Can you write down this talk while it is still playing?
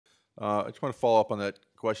I just want to follow up on that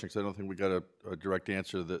question because I don't think we got a direct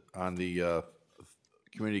answer on the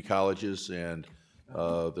community colleges and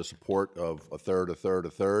the support of a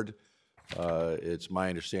third. It's my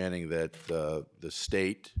understanding that the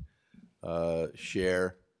state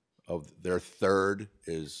share of their third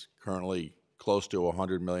is currently close to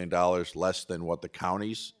 $100 million less than what the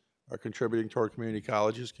counties are contributing toward community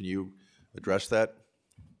colleges. Can you address that?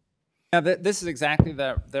 Yeah, this is exactly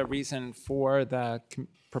the reason for the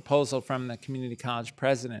proposal from the community college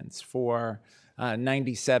presidents for a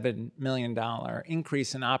 $97 million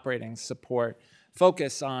increase in operating support,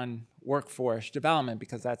 focus on workforce development,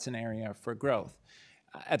 because that's an area for growth.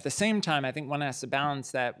 At the same time, I think one has to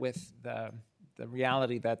balance that with the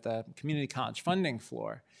reality that the community college funding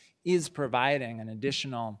floor is providing an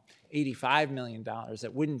additional $85 million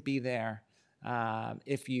that wouldn't be there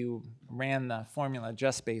if you ran the formula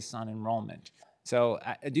just based on enrollment. So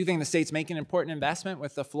I do think the state's making an important investment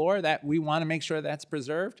with the floor that we want to make sure that's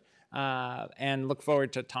preserved, and look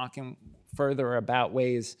forward to talking further about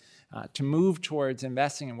ways to move towards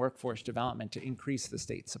investing in workforce development to increase the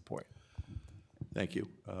state support. Thank you.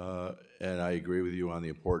 And I agree with you on the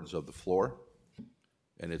importance of the floor,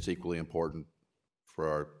 and it's equally important for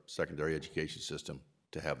our secondary education system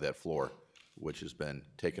to have that floor, which has been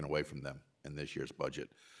taken away from them in this year's budget.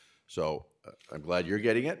 So I'm glad you're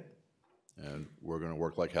getting it, and we're going to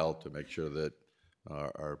work like hell to make sure that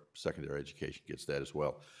our secondary education gets that as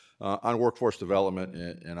well. On workforce development,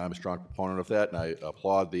 and I'm a strong proponent of that, and I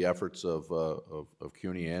applaud the efforts of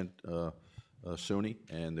CUNY and SUNY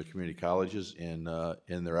and the community colleges in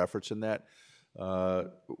their efforts in that.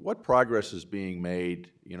 What progress is being made?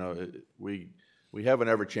 You know, we have an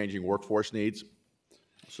ever-changing workforce needs,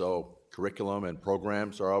 so curriculum and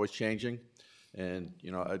programs are always changing. And,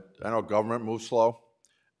 you know, I know government moves slow.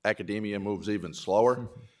 Academia moves even slower.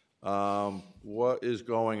 What is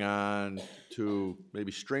going on to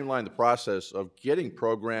maybe streamline the process of getting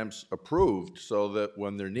programs approved so that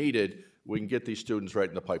when they're needed, we can get these students right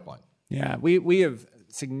in the pipeline? Yeah, we have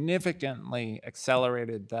significantly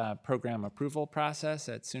accelerated the program approval process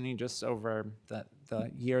at SUNY just over the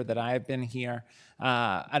year that I've been here.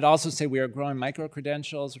 I'd also say we are growing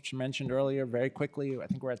micro-credentials, which you mentioned earlier, very quickly. I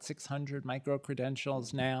think we're at 600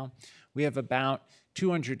 micro-credentials now. We have about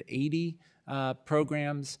 280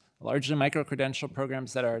 programs, largely micro-credential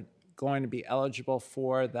programs, that are going to be eligible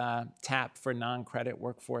for the TAP for non-credit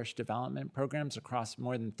workforce development programs across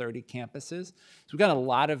more than 30 campuses. So we've got a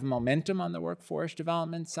lot of momentum on the workforce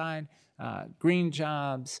development side, green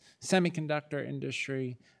jobs, semiconductor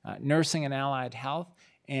industry, nursing and allied health.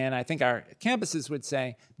 And I think our campuses would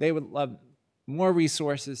say they would love more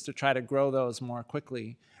resources to try to grow those more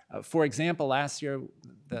quickly. For example, last year,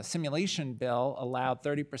 the simulation bill allowed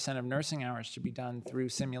 30% of nursing hours to be done through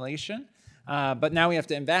simulation. But now we have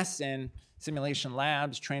to invest in simulation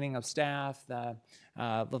labs, training of staff, the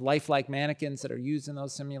lifelike mannequins that are used in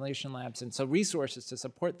those simulation labs. And so resources to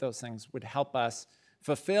support those things would help us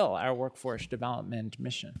fulfill our workforce development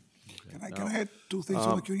mission. Can I add two things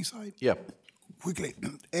on the CUNY side? Yeah. Quickly.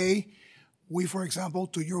 A, we, for example,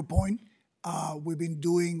 to your point, we've been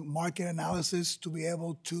doing market analysis to be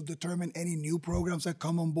able to determine any new programs that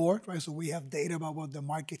come on board, right? So we have data about what the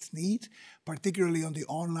markets need, particularly on the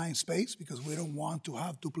online space, because we don't want to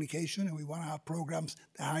have duplication and we want to have programs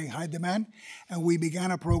that are in high demand. And we began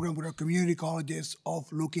a program with our community colleges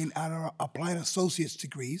of looking at our applied associate's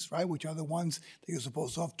degrees, right? Which are the ones that you're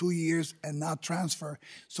supposed to have 2 years and not transfer,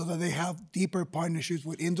 so that they have deeper partnerships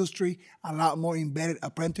with industry, a lot more embedded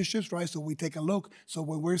apprenticeships, right? So we take a look. So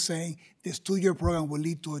when we're saying this 2-year program will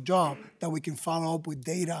lead to a job, that we can follow up with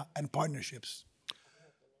data and partnerships.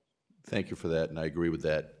 Thank you for that, and I agree with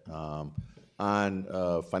that.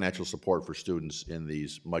 On financial support for students in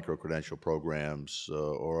these micro-credential programs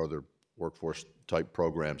or other workforce-type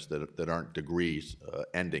programs that aren't degrees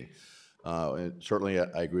ending, and certainly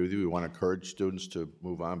I agree with you. We want to encourage students to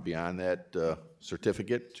move on beyond that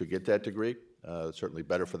certificate to get that degree. It's certainly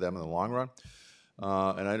better for them in the long run.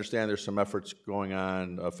 And I understand there's some efforts going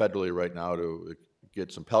on federally right now to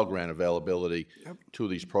get some Pell Grant availability to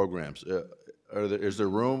these programs. Is there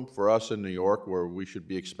room for us in New York where we should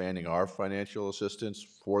be expanding our financial assistance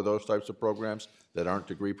for those types of programs that aren't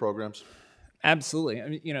degree programs? Absolutely. I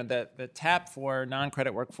mean, you know, the TAP for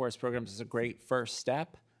non-credit workforce programs is a great first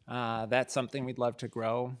step. That's something we'd love to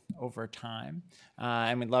grow over time.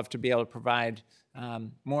 And we'd love to be able to provide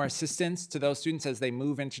more assistance to those students as they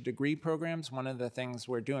move into degree programs. One of the things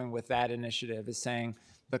we're doing with that initiative is saying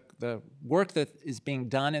the work that is being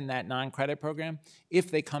done in that non-credit program, if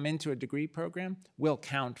they come into a degree program, will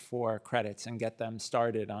count for credits and get them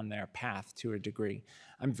started on their path to a degree.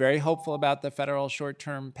 I'm very hopeful about the federal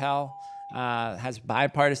short-term Pell. Has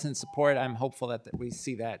bipartisan support. I'm hopeful that we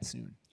see that soon.